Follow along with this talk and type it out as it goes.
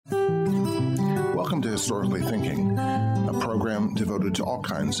Welcome to Historically Thinking, a program devoted to all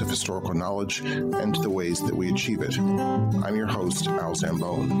kinds of historical knowledge and to the ways that we achieve it. I'm your host, Al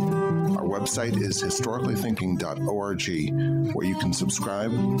Zambone. Our website is historicallythinking.org, where you can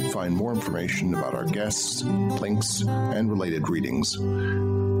subscribe, find more information about our guests, links, and related readings.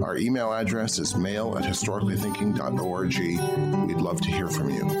 Our email address is mail@historicallythinking.org. We'd love to hear from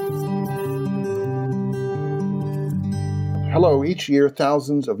you. Hello, each year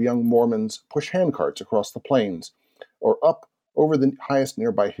thousands of young Mormons push handcarts across the plains or up over the highest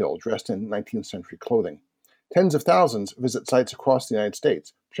nearby hill dressed in 19th century clothing. Tens of thousands visit sites across the United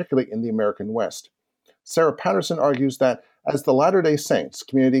States, particularly in the American West. Sarah Patterson argues that as the Latter-day Saints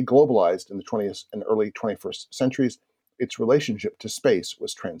community globalized in the 20th and early 21st centuries, its relationship to space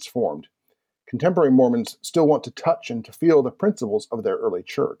was transformed. Contemporary Mormons still want to touch and to feel the principles of their early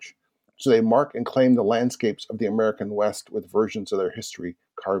church. So they mark and claim the landscapes of the American West with versions of their history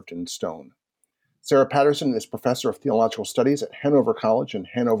carved in stone. Sarah Patterson is professor of theological studies at Hanover College in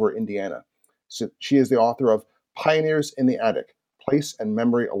Hanover, Indiana. So she is the author of Pioneers in the Attic, Place and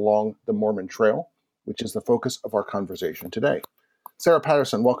Memory Along the Mormon Trail, which is the focus of our conversation today. Sarah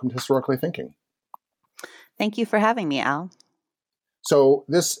Patterson, welcome to Historically Thinking. Thank you for having me, Al. So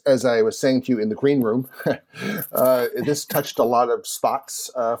this, as I was saying to you in the green room, this touched a lot of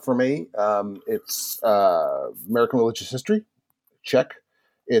spots for me. It's American religious history, check.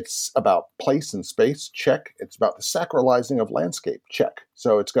 It's about place and space, check. It's about the sacralizing of landscape, check.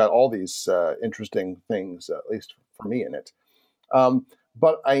 So it's got all these interesting things, at least for me, in it.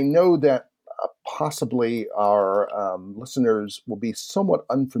 But I know that possibly our listeners will be somewhat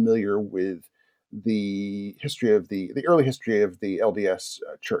unfamiliar with the history of the early history of the LDS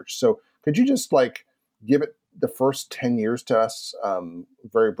church. So could you just give it the first 10 years to us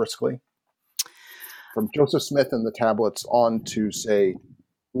very briskly? From Joseph Smith and the tablets on to, say,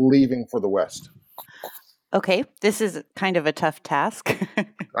 leaving for the West. Okay, this is kind of a tough task.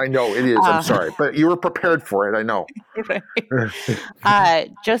 I know it is. I'm sorry, but you were prepared for it. I know.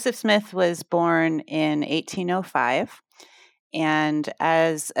 Joseph Smith was born in 1805. And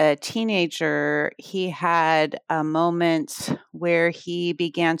as a teenager, he had a moment where he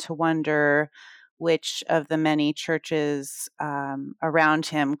began to wonder which of the many churches around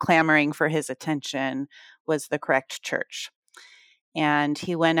him clamoring for his attention was the correct church. And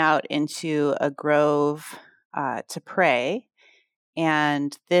he went out into a grove to pray.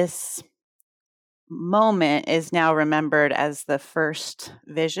 And this moment is now remembered as the first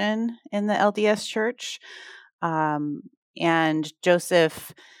vision in the LDS church. And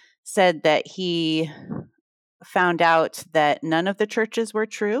Joseph said that he found out that none of the churches were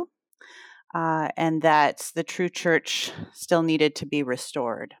true, and that the true church still needed to be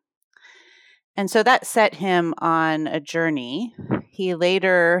restored. And so that set him on a journey. He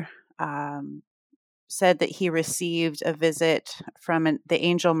later said that he received a visit from the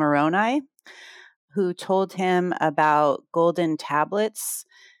angel Moroni, who told him about golden tablets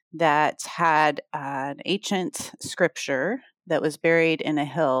that had an ancient scripture that was buried in a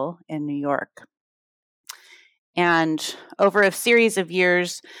hill in New York. And over a series of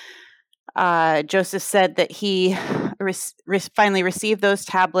years, Joseph said that he finally received those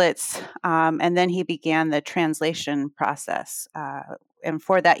tablets, and then he began the translation process. And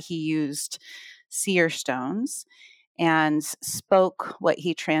for that, he used seer stones and spoke what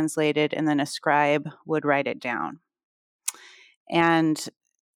he translated, and then a scribe would write it down. And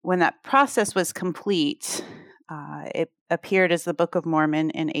when that process was complete, it appeared as the Book of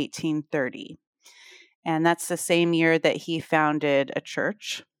Mormon in 1830. And that's the same year that he founded a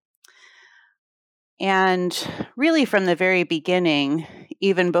church. And really from the very beginning,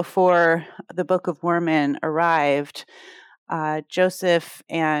 even before the Book of Mormon arrived, Joseph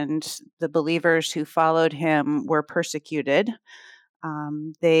and the believers who followed him were persecuted.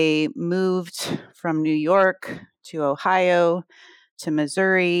 They moved from New York to Ohio, to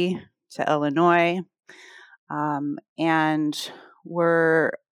Missouri, to Illinois, and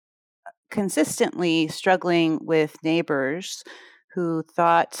were consistently struggling with neighbors who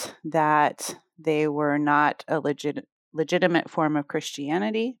thought that they were not a legitimate form of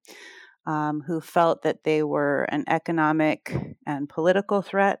Christianity, who felt that they were an economic and political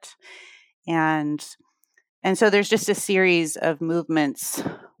threat. And so there's just a series of movements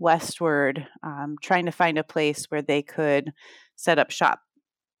westward, trying to find a place where they could set up shop.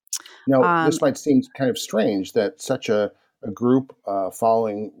 Now, this might seem kind of strange that such a group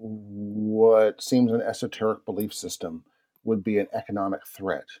following what seems an esoteric belief system would be an economic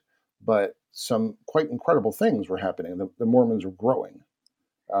threat. But some quite incredible things were happening. The Mormons were growing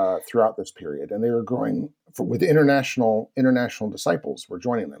throughout this period, and they were growing with international disciples were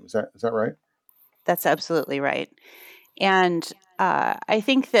joining them. Is that right? That's absolutely right. And I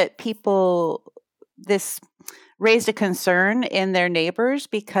think that this raised a concern in their neighbors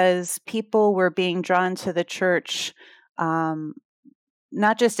because people were being drawn to the church, um,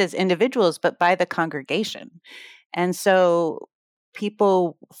 not just as individuals, but by the congregation. And so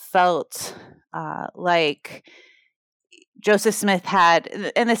people felt like Joseph Smith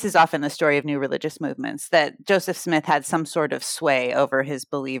had, and this is often the story of new religious movements, that Joseph Smith had some sort of sway over his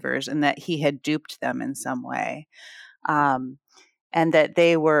believers and that he had duped them in some way. And that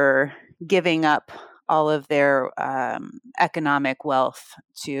they were giving up all of their economic wealth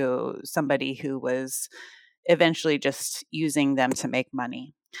to somebody who was eventually just using them to make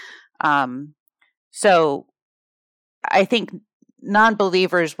money. So I think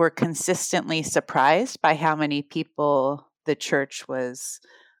non-believers were consistently surprised by how many people the church was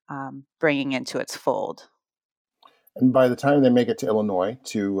bringing into its fold. And by the time they make it to Illinois,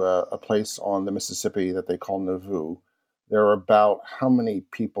 to a place on the Mississippi that they call Nauvoo, there are about how many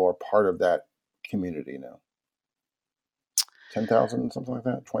people are part of that community now? 10,000, something like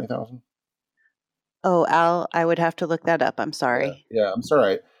that? 20,000? Oh, Al, I would have to look that up. I'm sorry. Yeah, I'm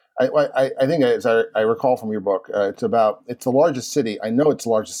sorry. I think, as I recall from your book, it's the largest city. I know it's the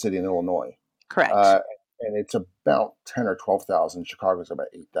largest city in Illinois. Correct. And it's about 10 or 12,000. Chicago's about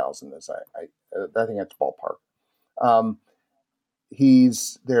 8,000. I think that's ballpark.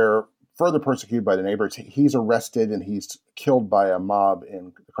 They're further persecuted by the neighbors. He's arrested and he's killed by a mob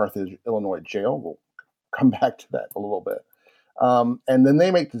in the Carthage, Illinois jail. We'll come back to that a little bit. And then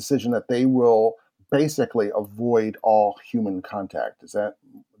they make the decision that they will basically avoid all human contact. Is that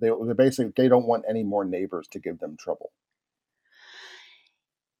they don't want any more neighbors to give them trouble?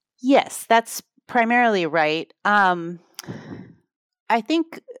 Yes, that's primarily right. I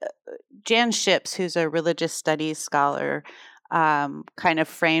think Jan Ships, who's a religious studies scholar, kind of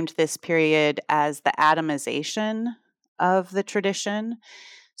framed this period as the atomization of the tradition.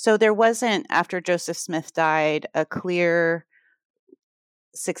 So there wasn't, after Joseph Smith died, a clear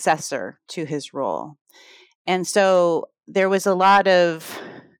successor to his role. And so there was a lot of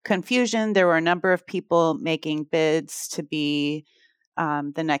confusion. There were a number of people making bids to be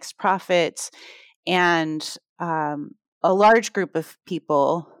the next prophet. And a large group of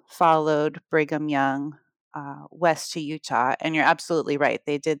people followed Brigham Young west to Utah. And you're absolutely right.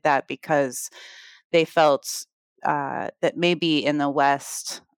 They did that because they felt that maybe in the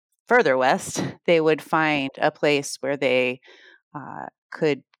West, further west, they would find a place where they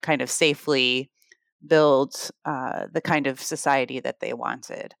could kind of safely build the kind of society that they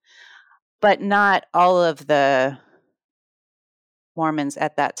wanted. But not all of the Mormons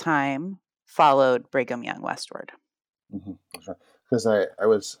at that time followed Brigham Young westward. Mm-hmm. Because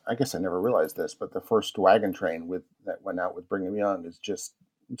I guess I never realized this, but the first wagon train that went out with Brigham Young is just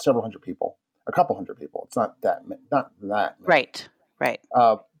several hundred people, a couple hundred people. It's not that many. Right.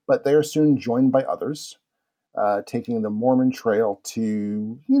 But they are soon joined by others, taking the Mormon Trail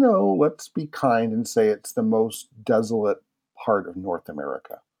to, let's be kind and say it's the most desolate part of North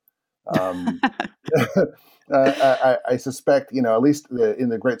America. I suspect, at least in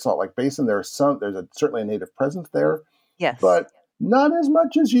the Great Salt Lake Basin, there's certainly a native presence there. Yes, but not as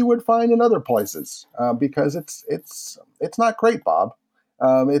much as you would find in other places, because it's not great, Bob.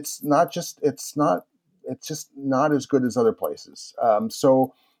 It's just not as good as other places.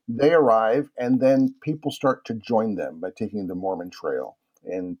 So they arrive, and then people start to join them by taking the Mormon Trail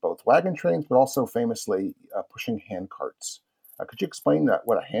in both wagon trains, but also famously pushing hand carts. Could you explain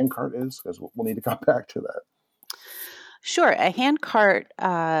what a hand cart is? Because we'll need to come back to that. Sure. A hand cart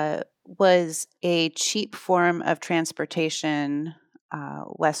was a cheap form of transportation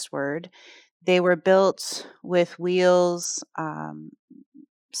westward. They were built with wheels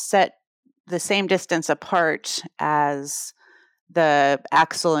set the same distance apart as the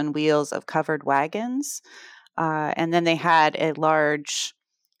axle and wheels of covered wagons. And then they had a large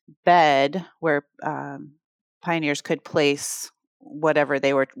bed where pioneers could place whatever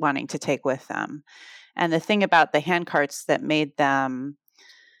they were wanting to take with them. And the thing about the hand carts that made them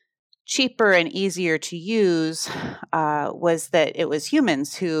cheaper and easier to use was that it was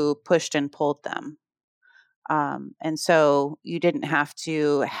humans who pushed and pulled them. And so you didn't have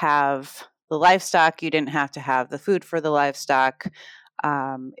to have the livestock, you didn't have to have the food for the livestock.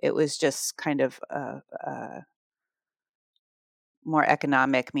 It was just kind of a more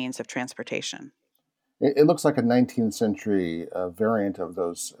economic means of transportation. It looks like a 19th century variant of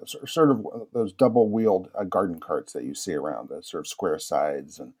those those double-wheeled garden carts that you see around, the sort of square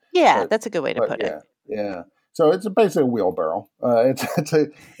sides. That's a good way to put it. Yeah. So it's basically a wheelbarrow.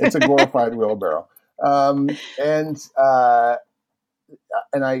 It's a glorified wheelbarrow.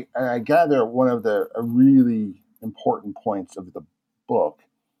 I gather one of the really important points of the book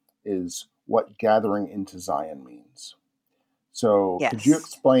is what gathering into Zion means. So, could you Yes.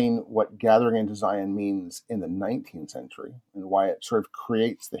 explain what gathering into Zion means in the 19th century and why it sort of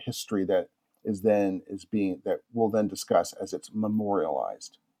creates the history that we'll then discuss as it's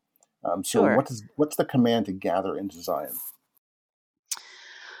memorialized? So, Sure. what's the command to gather into Zion?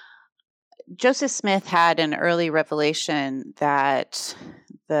 Joseph Smith had an early revelation that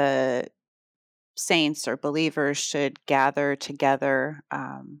the saints or believers should gather together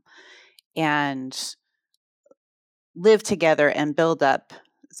and live together and build up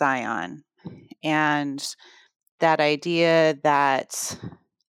Zion. And that idea that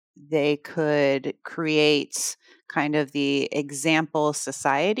they could create kind of the example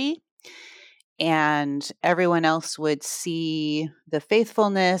society and everyone else would see the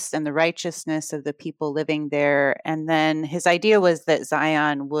faithfulness and the righteousness of the people living there. And then his idea was that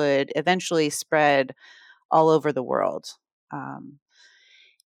Zion would eventually spread all over the world. Um,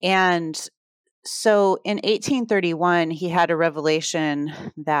 and so in 1831, he had a revelation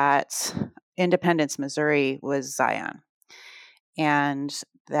that Independence, Missouri was Zion, and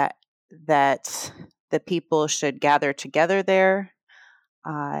that the people should gather together there.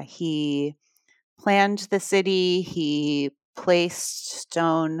 He planned the city. He placed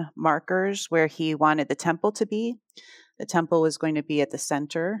stone markers where he wanted the temple to be. The temple was going to be at the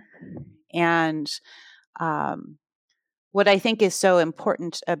center. And um, what I think is so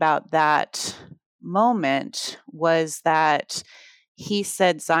important about that moment was that he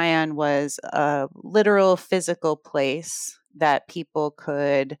said Zion was a literal physical place that people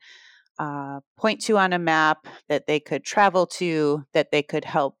could point to on a map, that they could travel to, that they could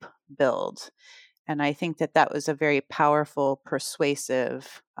help build. And I think that that was a very powerful,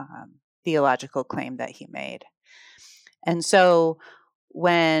 persuasive theological claim that he made. And so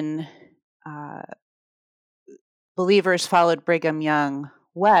when uh, believers followed Brigham Young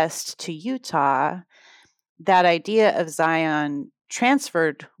west to Utah, that idea of Zion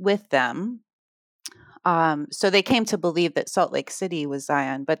transferred with them. So they came to believe that Salt Lake City was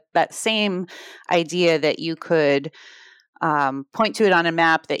Zion, but that same idea that you could point to it on a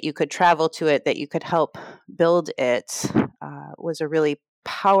map, that you could travel to it, that you could help build it, was a really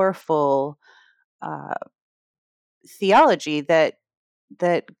powerful uh, theology that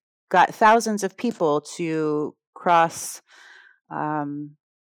got thousands of people to cross um,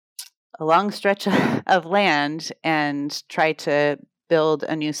 a long stretch of land and try to build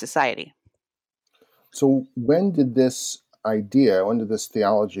a new society. So, when did this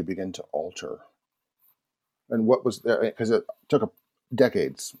theology begin to alter? And what was there? Because it took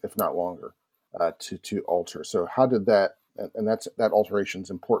decades, if not longer, to alter. So, how did that? And that alteration is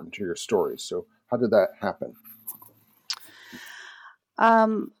important to your story. So, how did that happen?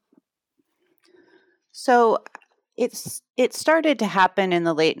 Um, so it started to happen in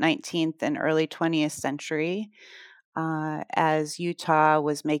the late 19th and early 20th century as Utah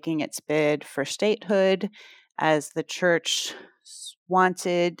was making its bid for statehood, as the church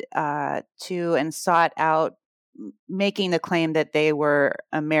wanted to and sought out making the claim that they were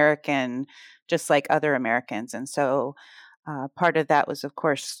American, just like other Americans. And so part of that was, of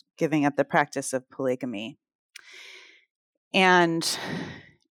course, giving up the practice of polygamy. And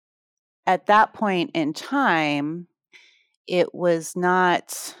at that point in time, it was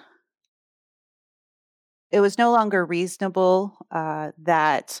not. It was no longer reasonable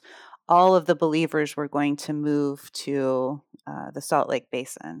that all of the believers were going to move to the Salt Lake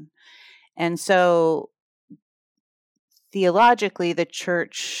Basin. And so theologically, the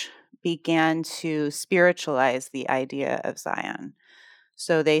church began to spiritualize the idea of Zion.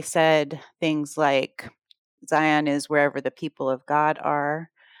 So they said things like Zion is wherever the people of God are.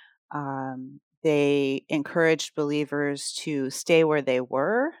 They encouraged believers to stay where they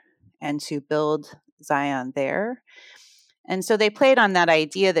were and to build Zion there. And so they played on that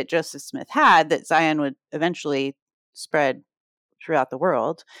idea that Joseph Smith had, that Zion would eventually spread throughout the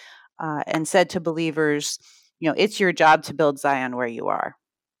world, and said to believers, it's your job to build Zion where you are.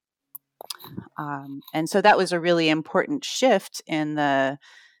 And so that was a really important shift in the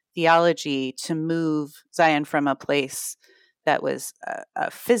theology, to move Zion from a place that was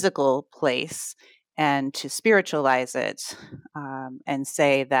a physical place and to spiritualize it, and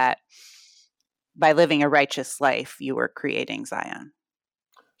say that by living a righteous life, you were creating Zion.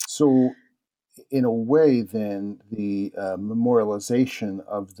 So, in a way, then the memorialization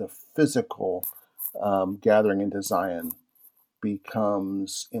of the physical gathering into Zion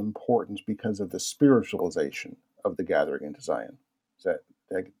becomes important because of the spiritualization of the gathering into Zion. Is that,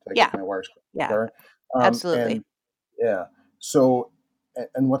 did I Yeah, get my wires? Is that yeah, right? absolutely. And yeah, so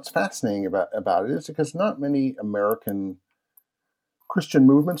and what's fascinating about it is because not many American Christian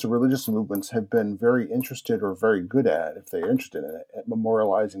movements or religious movements have been very interested or very good at, if they're interested in it, at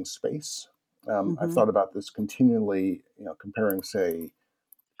memorializing space. I've Mm-hmm. thought about this continually, comparing, say,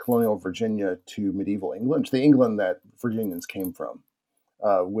 colonial Virginia to medieval England, to the England that Virginians came from,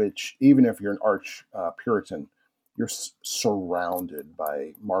 which, even if you're an arch Puritan, you're surrounded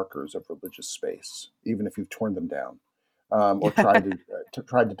by markers of religious space, even if you've torn them down or tried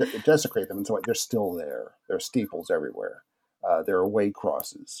to desecrate them. And so they're still there. There are steeples everywhere. There are way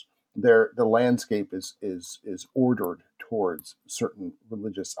crosses. The landscape is ordered towards certain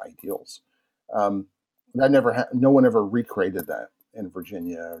religious ideals. Um, no one ever recreated that in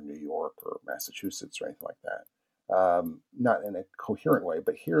Virginia or New York or Massachusetts or anything like that. Not in a coherent way,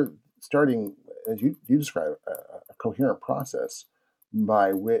 but here, starting as you describe, a coherent process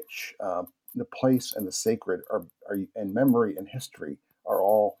by which the place and the sacred and memory and history are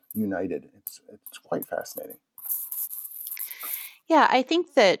all united. It's quite fascinating. Yeah, I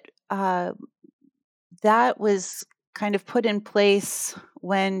think that that was kind of put in place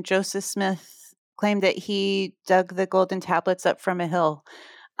when Joseph Smith claimed that he dug the golden tablets up from a hill.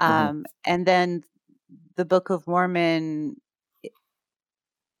 Mm-hmm. And then the Book of Mormon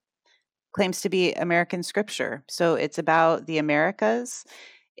claims to be American scripture. So it's about the Americas.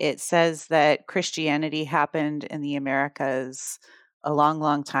 It says that Christianity happened in the Americas a long,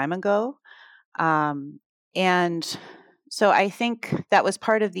 long time ago. And so I think that was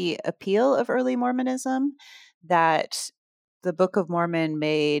part of the appeal of early Mormonism, that the Book of Mormon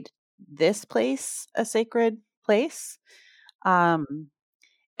made this place a sacred place. Um,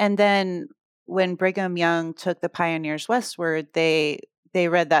 and then when Brigham Young took the pioneers westward, they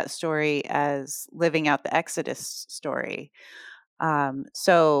read that story as living out the Exodus story.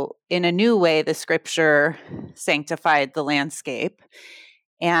 So in a new way, the scripture sanctified the landscape.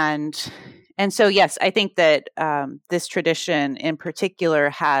 And so, yes, I think that this tradition in particular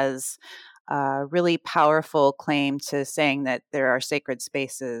has a really powerful claim to saying that there are sacred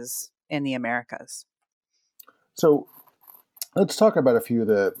spaces in the Americas. So let's talk about a few of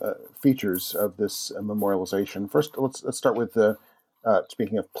the features of this memorialization. First, let's start with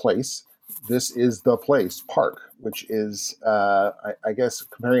speaking of place. This is the place, Park, which is, I guess,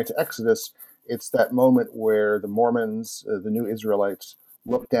 comparing it to Exodus, it's that moment where the Mormons, the new Israelites,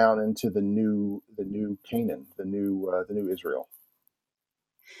 look down into the new Canaan, the new Israel.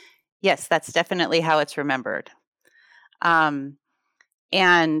 Yes, that's definitely how it's remembered. And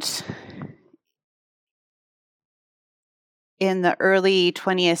in the early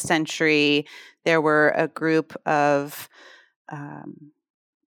 20th century, there were a group of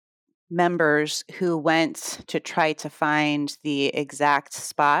members who went to try to find the exact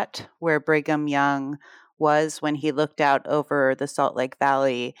spot where Brigham Young was when he looked out over the Salt Lake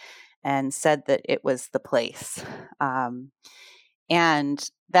Valley and said that it was the place. And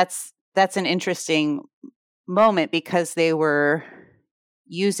that's an interesting moment because they were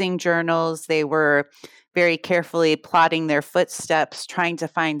using journals. They were very carefully plotting their footsteps, trying to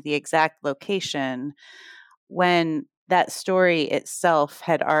find the exact location, when that story itself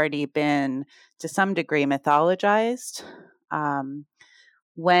had already been, to some degree, mythologized.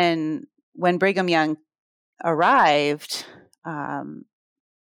 When Brigham Young arrived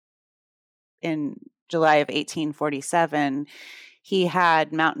in July of 1847, he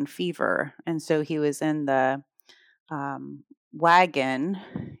had mountain fever, and so he was in the wagon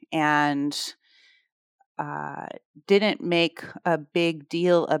and didn't make a big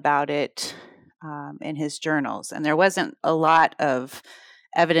deal about it in his journals. And there wasn't a lot of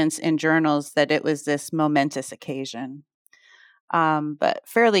evidence in journals that it was this momentous occasion. But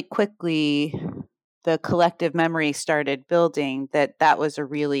fairly quickly, the collective memory started building that was a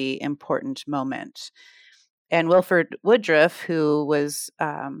really important moment. And Wilford Woodruff, who was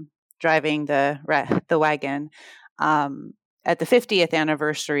driving the wagon, at the 50th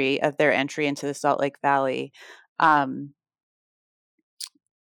anniversary of their entry into the Salt Lake Valley, I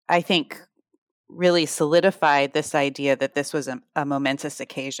think really solidified this idea that this was a momentous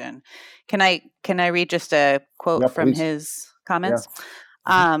occasion. Can I read just a quote from his comments?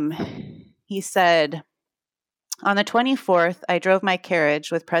 Yeah. He said, "On the 24th, I drove my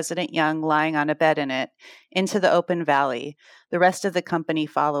carriage with President Young lying on a bed in it into the open valley, the rest of the company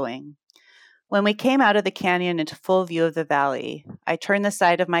following. When we came out of the canyon into full view of the valley, I turned the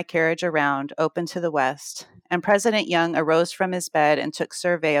side of my carriage around, open to the west, and President Young arose from his bed and took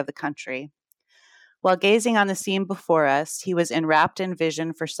survey of the country. While gazing on the scene before us, he was enwrapped in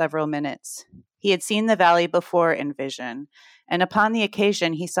vision for several minutes. He had seen the valley before in vision, and upon the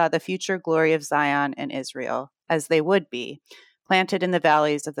occasion he saw the future glory of Zion and Israel, as they would be, planted in the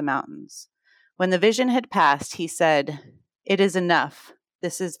valleys of the mountains. When the vision had passed, he said, "It is enough.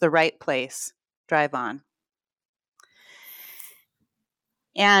 This is the right place. Drive on."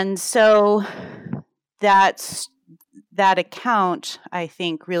 And so that account, I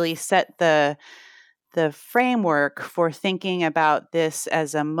think, really set the framework for thinking about this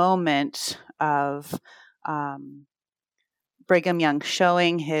as a moment of Brigham Young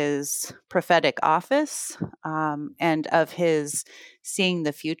showing his prophetic office and of his seeing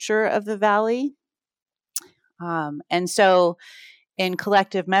the future of the valley. And so in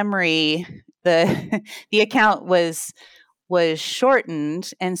collective memory, the account was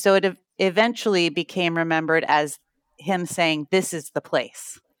shortened, and so it eventually became remembered as him saying, "This is the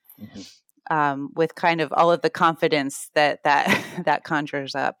place," with kind of all of the confidence that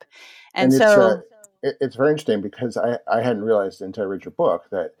conjures up. And so it's very interesting because I hadn't realized until I read your book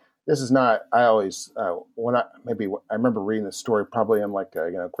that this is not. I always I remember reading this story probably in like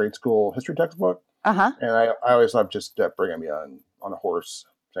a grade school history textbook, and I always loved just Brigham Young on a horse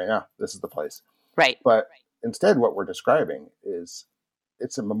saying, "This is the place." Right. But instead, what we're describing is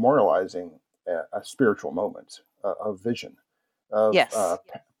it's a memorializing a spiritual moment, a vision of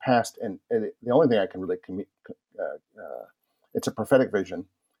past, and the only thing I can really it's a prophetic vision.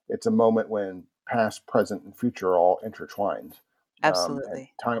 It's a moment when past, present, and future are all intertwined.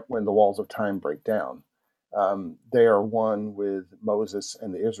 Absolutely. Time when the walls of time break down. They are one with Moses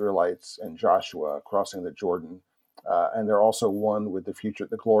and the Israelites and Joshua crossing the Jordan. And they're also one with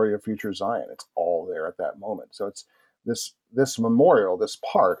the glory of future Zion. It's all there at that moment. So it's this memorial, this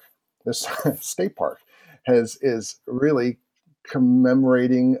park, this state park, is really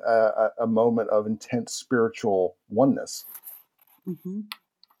commemorating a moment of intense spiritual oneness. Mm-hmm.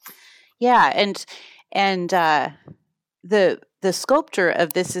 Yeah, and the sculptor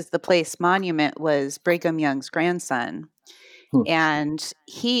of "This is the Place" monument was Brigham Young's grandson. And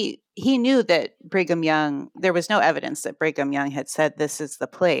he knew that Brigham Young, there was no evidence that Brigham Young had said "this is the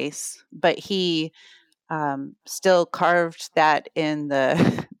place," but he still carved that in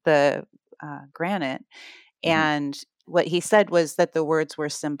the granite. And what he said was that the words were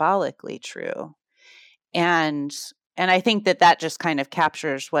symbolically true. And I think that just kind of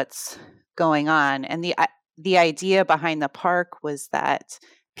captures what's going on. And the idea behind the park was that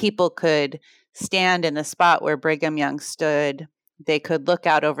people could stand in the spot where Brigham Young stood. They could look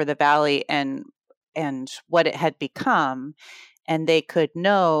out over the valley and what it had become, and they could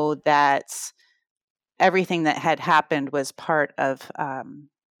know that everything that had happened was part of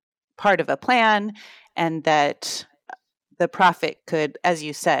a plan, and that the prophet could, as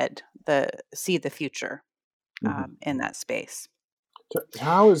you said, see the future in that space. So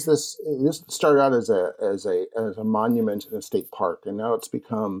how is this? This started out as a monument in a state park, and now it's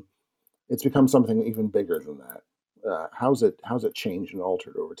become something even bigger than that. How's it changed and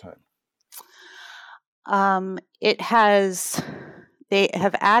altered over time? They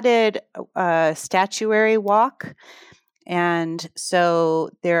have added a statuary walk, and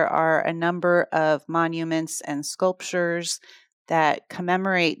so there are a number of monuments and sculptures that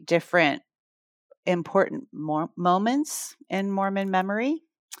commemorate different important moments in Mormon memory,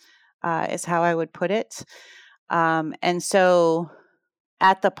 is how I would put it. And so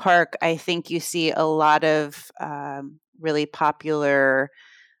at the park, I think you see a lot of really popular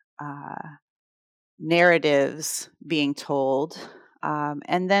narratives being told.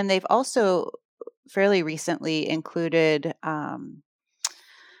 And then they've also fairly recently included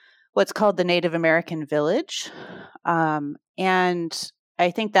what's called the Native American Village. And I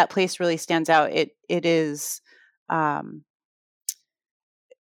think that place really stands out. It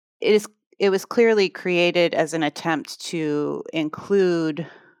was clearly created as an attempt to include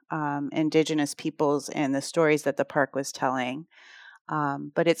indigenous peoples in the stories that the park was telling.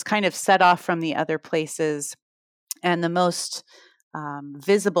 But it's kind of set off from the other places. And the most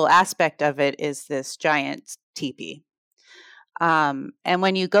visible aspect of it is this giant teepee. And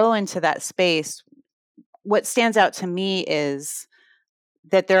when you go into that space, what stands out to me is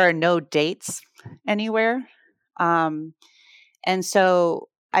that there are no dates anywhere. And so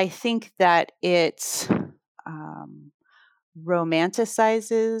I think that it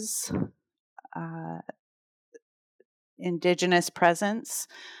romanticizes indigenous presence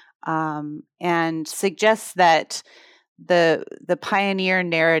and suggests that the pioneer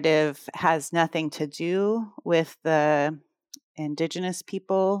narrative has nothing to do with the indigenous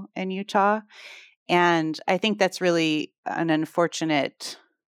people in Utah. And I think that's really an unfortunate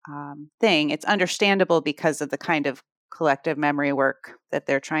thing. It's understandable because of the kind of collective memory work that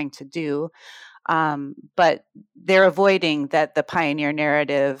they're trying to do. But they're avoiding that the pioneer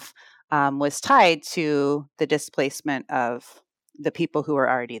narrative was tied to the displacement of the people who were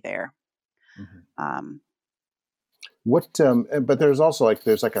already there. Mm-hmm. But there's also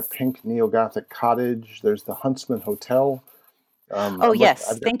there's a pink neo-Gothic cottage. There's the Huntsman Hotel.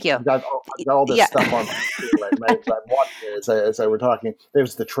 Yes, thank you. I've got all this stuff on my screen right now. So I'm watching it as I were talking.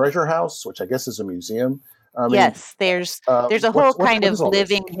 There's the Treasure House, which I guess is a museum. Yes, there's a whole kind of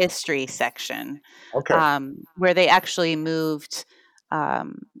living this? history section, Okay. Where they actually moved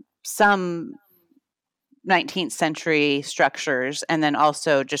some 19th century structures and then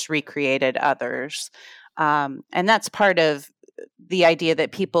also just recreated others. And that's part of the idea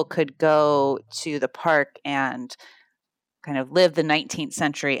that people could go to the park and kind of live the 19th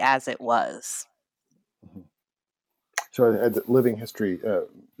century as it was. Mm-hmm. So the living history,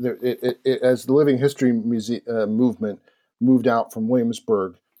 as the living history movement moved out from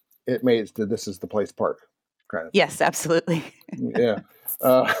Williamsburg, it made it to This Is the Place Park, kind of. Yes, absolutely. Yeah.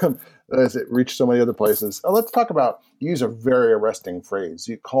 As it reached so many other places. Let's talk about, you use a very arresting phrase.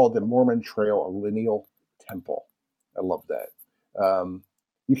 You called the Mormon Trail a lineal temple. I love that.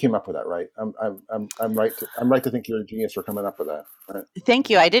 You came up with that, right? I'm right to think you're a genius for coming up with that. Right? Thank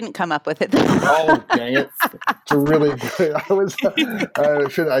you. I didn't come up with it. Oh, dang it! It's a really good.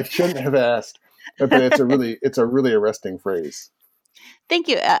 I shouldn't have asked, but it's a really arresting phrase. Thank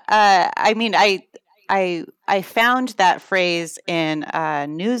you. I mean, I found that phrase in a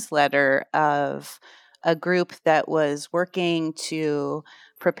newsletter of a group that was working to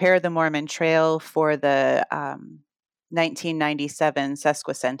prepare the Mormon Trail for the 1997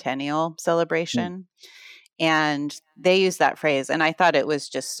 sesquicentennial celebration. And they used that phrase, and I thought it was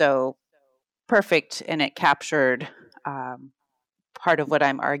just so perfect, and it captured part of what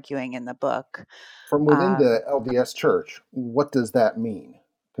I'm arguing in the book. From within the LDS Church, what does that mean?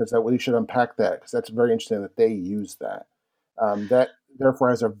 Because we should unpack that, because that's very interesting that they use that. That therefore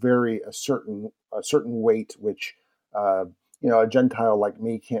has a certain weight, which a Gentile like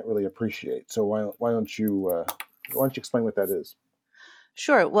me can't really appreciate. So why don't you explain what that is?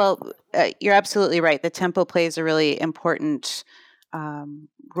 Sure. Well, you're absolutely right. The temple plays a really important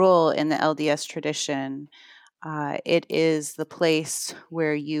role in the LDS tradition. It is the place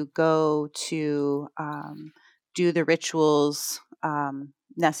where you go to do the rituals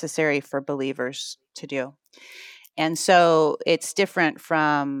necessary for believers to do. And so it's different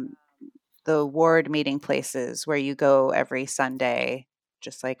from the ward meeting places where you go every Sunday,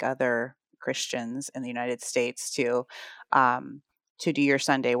 just like other Christians in the United States, to do your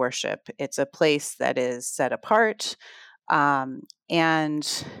Sunday worship. It's a place that is set apart, and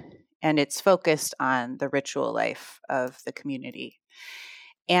it's focused on the ritual life of the community.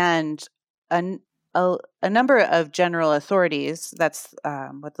 And a number of general authorities, that's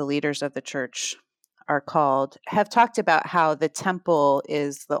what the leaders of the church are called, have talked about how the temple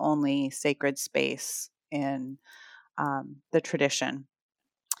is the only sacred space in the tradition.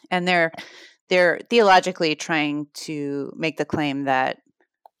 And they're theologically trying to make the claim that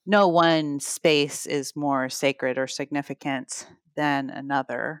no one space is more sacred or significant than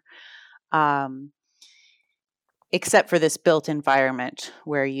another, except for this built environment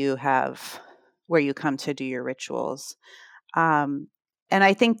where you come to do your rituals. And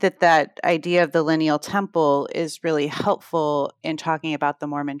I think that idea of the lineal temple is really helpful in talking about the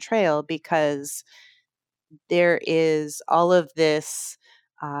Mormon Trail, because there is all of this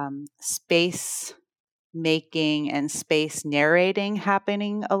space making and space narrating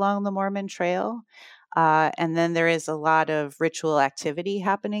happening along the Mormon Trail. And then there is a lot of ritual activity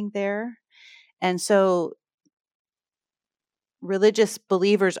happening there. And so religious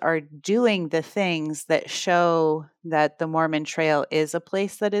believers are doing the things that show that the Mormon Trail is a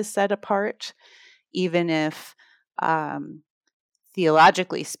place that is set apart, even if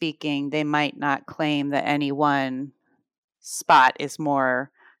theologically speaking, they might not claim that any one spot is more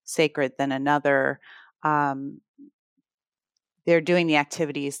sacred than another. They're doing the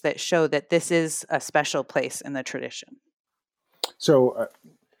activities that show that this is a special place in the tradition. So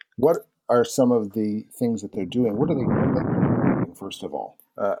what are some of the things that they're doing? What are they doing, first of all?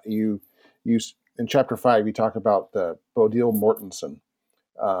 You in chapter 5, you talk about the Bodil Mortensen,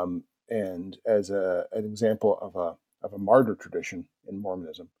 and as an example of a martyr tradition in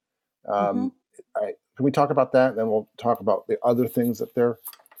Mormonism. Can we talk about that? Then we'll talk about the other things that they're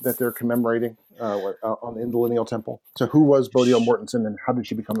commemorating in the lineal temple. So who was Bodil Mortensen, and how did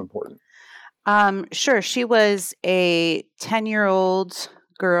she become important? Sure. She was a 10-year-old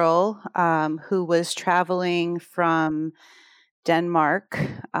girl who was traveling from Denmark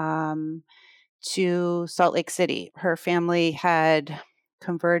to Salt Lake City. Her family had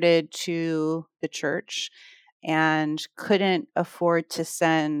converted to the church and couldn't afford to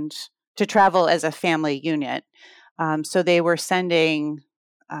travel as a family unit. So they were sending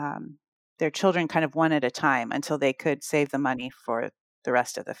their children kind of one at a time until they could save the money for the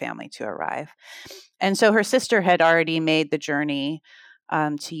rest of the family to arrive. And so her sister had already made the journey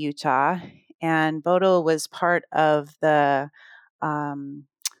to Utah, and Bodo was part of the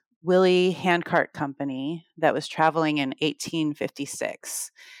Willie Handcart Company that was traveling in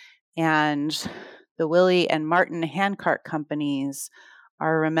 1856. And the Willie and Martin Handcart Companies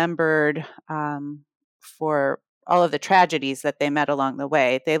are remembered for all of the tragedies that they met along the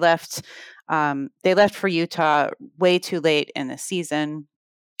way. They left for Utah way too late in the season.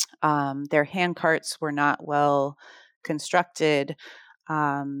 Their handcarts were not well constructed.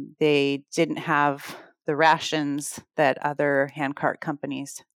 They didn't have the rations that other handcart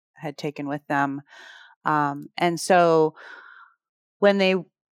companies had taken with them. And so when they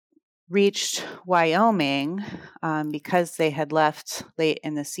reached Wyoming, because they had left late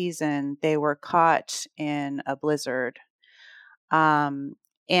in the season, they were caught in a blizzard. And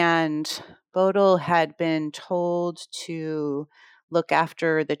Bodil had been told to look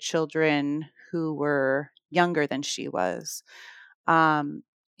after the children who were younger than she was. And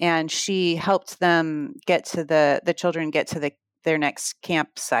she helped them get to the children get to their next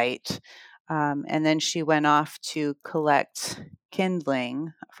campsite. And then she went off to collect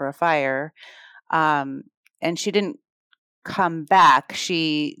kindling for a fire. And she didn't come back.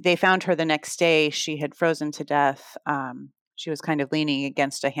 They found her the next day. She had frozen to death. She was kind of leaning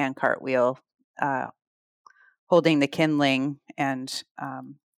against a handcart wheel, holding the kindling, and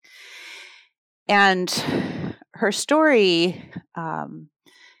her story,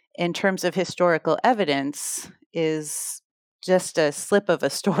 in terms of historical evidence, is just a slip of a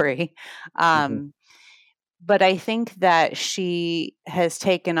story. But I think that she has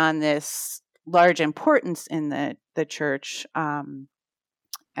taken on this large importance in the church, and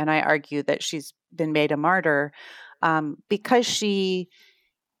I argue that she's been made a martyr because she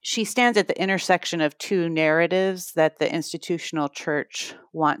stands at the intersection of two narratives that the institutional church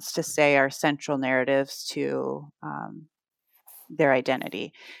wants to say are central narratives to their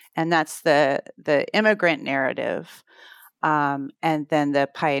identity, and that's the immigrant narrative, and then the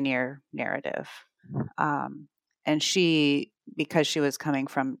pioneer narrative. And she, because she was coming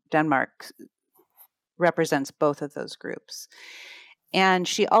from Denmark, represents both of those groups. And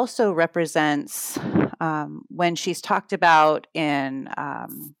she also represents, when she's talked about in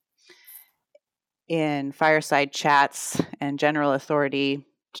fireside chats and general authority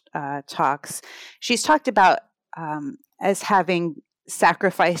talks, she's talked about as having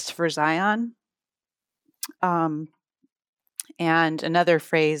sacrificed for Zion. And another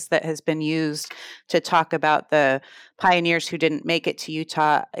phrase that has been used to talk about the pioneers who didn't make it to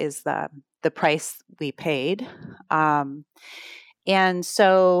Utah is the price we paid. And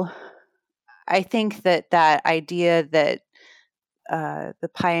so I think that idea that the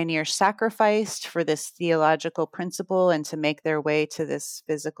pioneers sacrificed for this theological principle and to make their way to this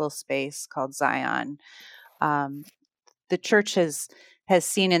physical space called Zion, the church has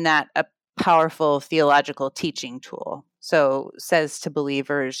seen in that a powerful theological teaching tool. So says to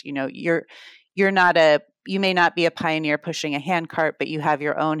believers, you may not be a pioneer pushing a handcart, but you have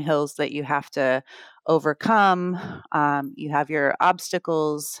your own hills that you have to overcome. You have your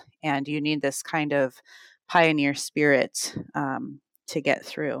obstacles, and you need this kind of pioneer spirit to get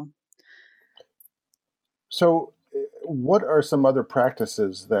through. So, what are some other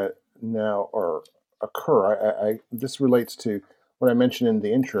practices that now occur? This relates to what I mentioned in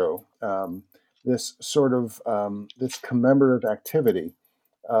the intro. This sort of this commemorative activity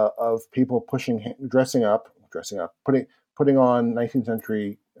of people dressing up, putting on 19th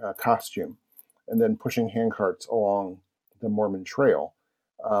century costume, and then pushing handcarts along the Mormon Trail.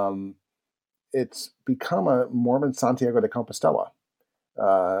 It's become a Mormon Santiago de Compostela,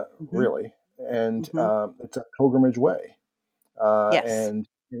 really, and it's a pilgrimage way, Yes. and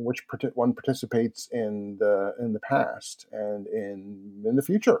in which one participates in the past and in the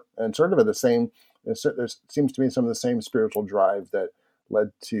future, and sort of at the same. There seems to be some of the same spiritual drive that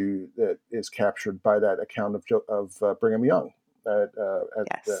is captured by that account of Brigham Young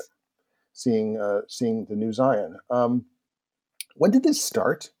seeing the new Zion. When did this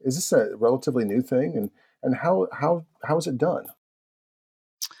start? Is this a relatively new thing, and how is it done?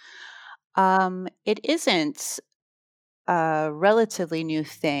 It isn't a relatively new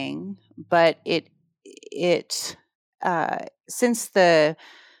thing, but it since the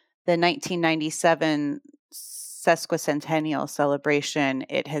 1997 sesquicentennial celebration,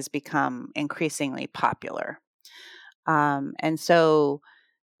 it has become increasingly popular. And so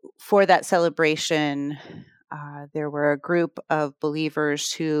for that celebration, there were a group of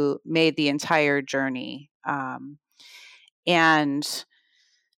believers who made the entire journey and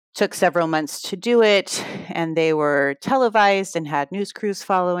took several months to do it. And they were televised and had news crews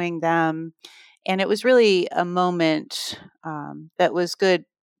following them. And it was really a moment that was good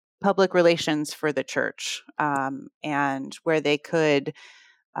public relations for the church, and where they could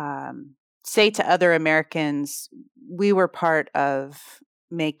say to other Americans, we were part of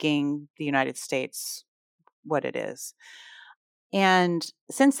making the United States what it is. And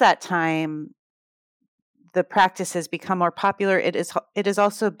since that time, the practice has become more popular. It has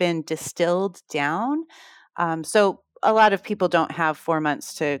also been distilled down. So a lot of people don't have 4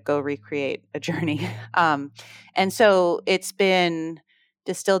 months to go recreate a journey. And so it's been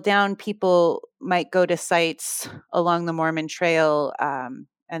distilled down. People might go to sites along the Mormon Trail,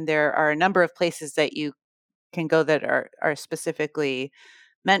 and there are a number of places that you can go that are specifically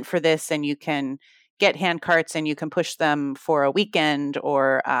meant for this, and you can get hand carts and you can push them for a weekend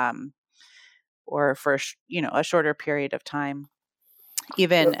or for a shorter period of time.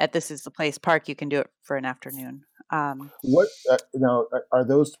 Even at This Is the Place Park, you can do it for an afternoon. What now are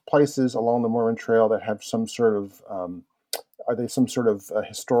those places along the Mormon Trail that have some sort of are they some sort of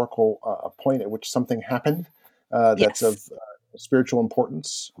historical point at which something happened that's Yes. of spiritual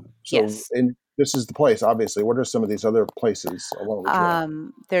importance? So, Yes. in This Is the Place, obviously. What are some of these other places along the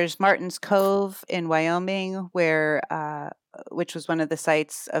trail? There's Martin's Cove in Wyoming, which was one of the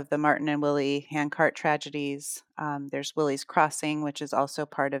sites of the Martin and Willie handcart tragedies. There's Willie's Crossing, which is also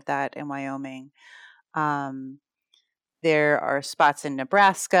part of that in Wyoming. Um, there are spots in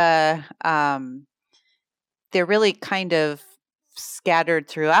Nebraska. They're really kind of scattered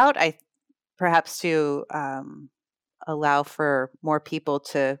throughout, perhaps to allow for more people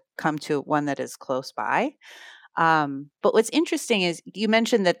to come to one that is close by. But what's interesting is you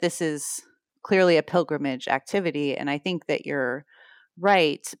mentioned that this is clearly a pilgrimage activity, and I think that you're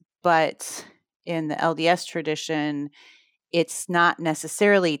right. But in the LDS tradition, it's not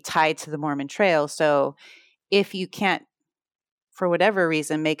necessarily tied to the Mormon Trail. So if you can't, for whatever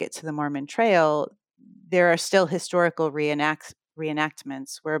reason, make it to the Mormon Trail, there are still historical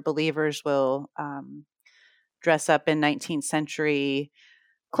reenactments where believers will dress up in 19th century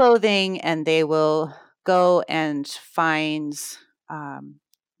clothing, and they will go and find,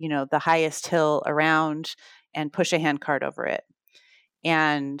 the highest hill around and push a handcart over it.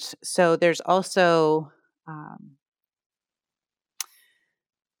 And so there's also,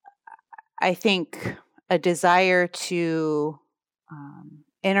 I think, a desire to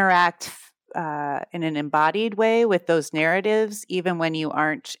interact in an embodied way with those narratives, even when you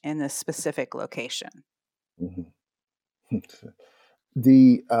aren't in the specific location. Mm-hmm.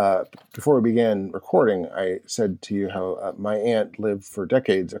 The Before we began recording, I said to you how my aunt lived for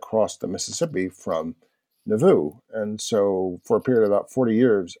decades across the Mississippi from Nauvoo, and so for a period of about 40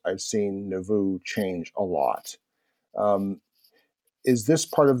 years, I've seen Nauvoo change a lot. Um, is this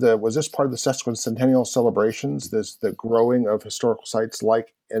part of the Was this part of the sesquicentennial celebrations? The growing of historical sites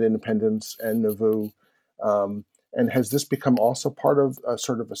like at Independence and Nauvoo, and has this become also part of a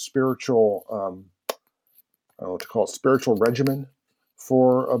sort of a spiritual, I don't know what to call it, spiritual regimen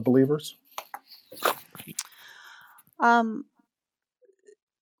for believers? Um,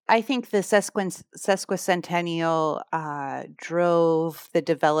 I think the sesquicentennial drove the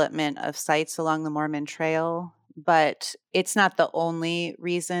development of sites along the Mormon Trail, but it's not the only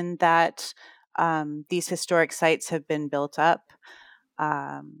reason that these historic sites have been built up.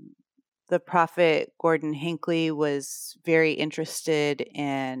 Um, the prophet Gordon Hinckley was very interested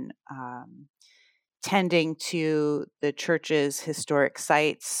in tending to the church's historic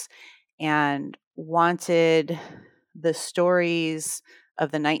sites and wanted the stories of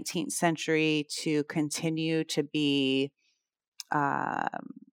the 19th century to continue to be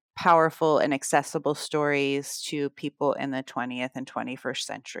um, powerful and accessible stories to people in the 20th and 21st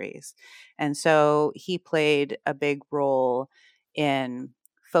centuries. And so he played a big role in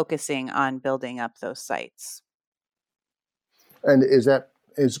focusing on building up those sites. And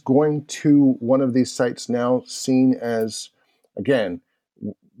is going to one of these sites now seen as, again,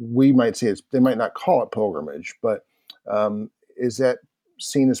 we might say they might not call it pilgrimage, but is that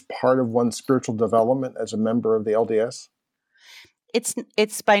seen as part of one's spiritual development as a member of the LDS?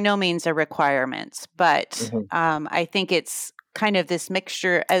 It's by no means a requirement, but Mm-hmm. I think it's kind of this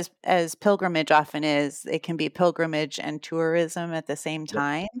mixture, as pilgrimage often is. It can be pilgrimage and tourism at the same Yep.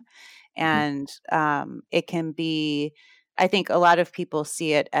 time, Mm-hmm. and it can be. I think a lot of people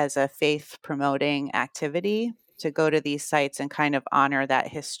see it as a faith promoting activity to go to these sites and kind of honor that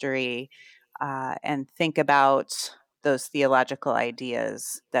history and think about those theological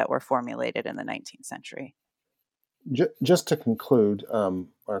ideas that were formulated in the 19th century. Just to conclude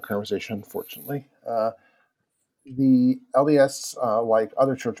our conversation, unfortunately, the LDS, like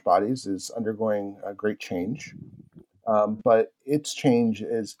other church bodies, is undergoing a great change. But its change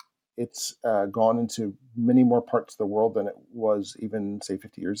is it's gone into many more parts of the world than it was even, say,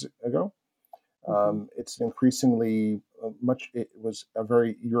 50 years ago. It's increasingly it was a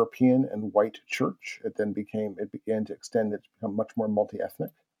very European and white church. It began to extend, it's become much more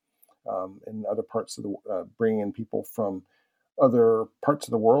multi-ethnic. In other parts of bringing in people from other parts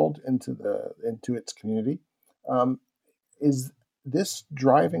of the world into its community. Is this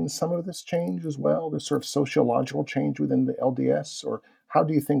driving some of this change as well, this sort of sociological change within the LDS, or how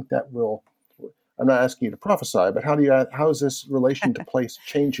do you think that will? I'm not asking you to prophesy, but how is this relation to place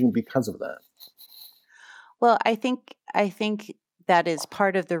changing because of that? Well, I think that is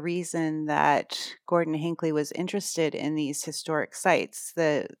part of the reason that Gordon Hinckley was interested in these historic sites.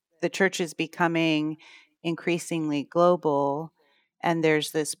 The church is becoming increasingly global, and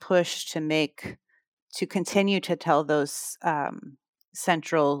there's this push to continue to tell those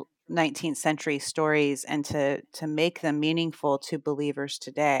central 19th century stories and to make them meaningful to believers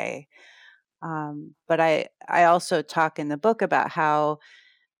today. But I also talk in the book about how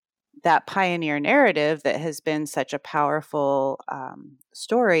that pioneer narrative that has been such a powerful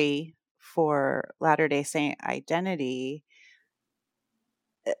story for Latter-day Saint identity,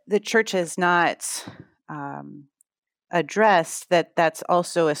 the church has not addressed that that's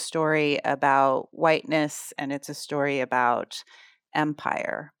also a story about whiteness, and it's a story about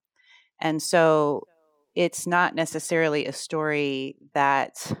empire. And so it's not necessarily a story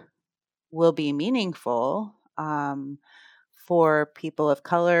that will be meaningful for people of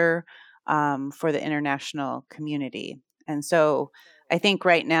color, for the international community. And so I think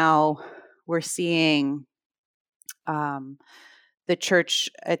right now we're seeing the church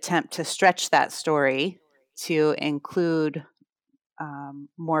attempt to stretch that story to include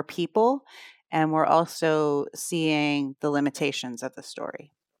more people, and we're also seeing the limitations of the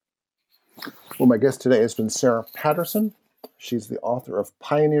story. Well, my guest today has been Sarah Patterson. She's the author of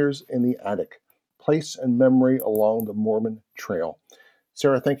Pioneers in the Attic, Place and Memory Along the Mormon Trail.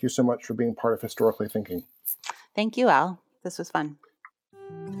 Sarah, thank you so much for being part of Historically Thinking. Thank you, Al. This was fun.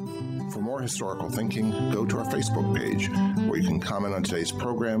 For more historical thinking, go to our Facebook page, where you can comment on today's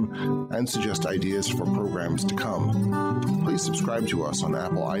program and suggest ideas for programs to come. Please subscribe to us on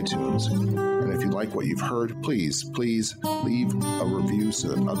Apple iTunes. And if you like what you've heard, please leave a review so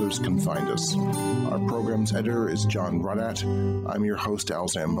that others can find us. Our program's editor is John Rudat. I'm your host, Al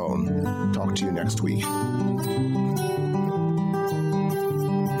Zambone. Talk to you next week.